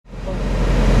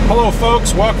Hello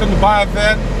folks, welcome to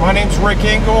Buyavette. My name's Rick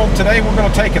Engel. Today we're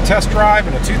going to take a test drive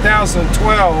in a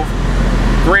 2012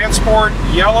 Grand Sport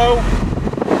Yellow,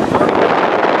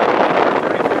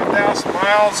 35,000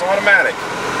 miles automatic.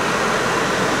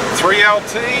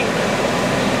 3LT.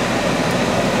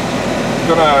 I'm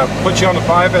going to put you on the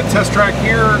Buyavette test track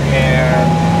here and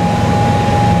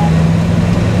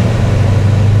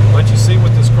let you see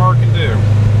what this car can do.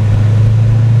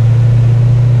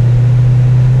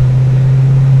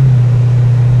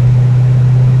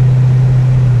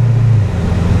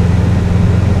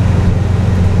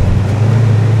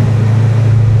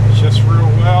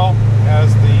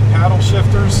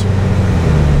 Shifters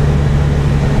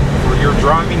for your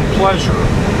driving pleasure.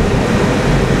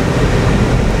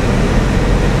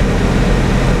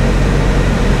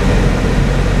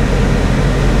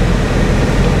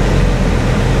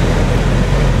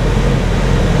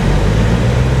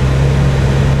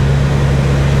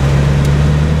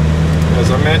 As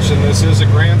I mentioned, this is a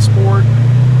Grand Sport,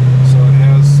 so it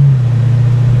has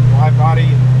wide body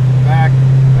back,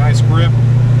 nice grip.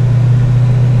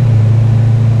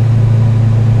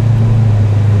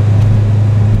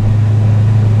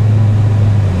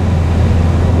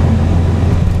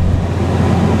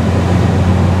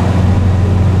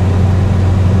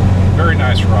 Very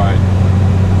nice ride.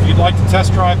 If you'd like to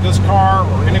test drive this car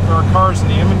or any of our cars in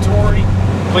the inventory,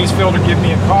 please feel to give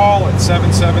me a call at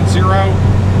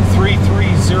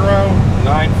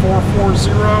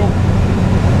 770-330-9440.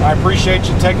 I appreciate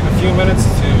you taking a few minutes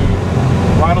to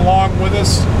ride along with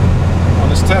us on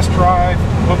this test drive.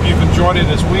 Hope you've enjoyed it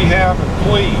as we have, and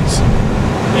please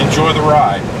enjoy the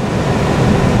ride.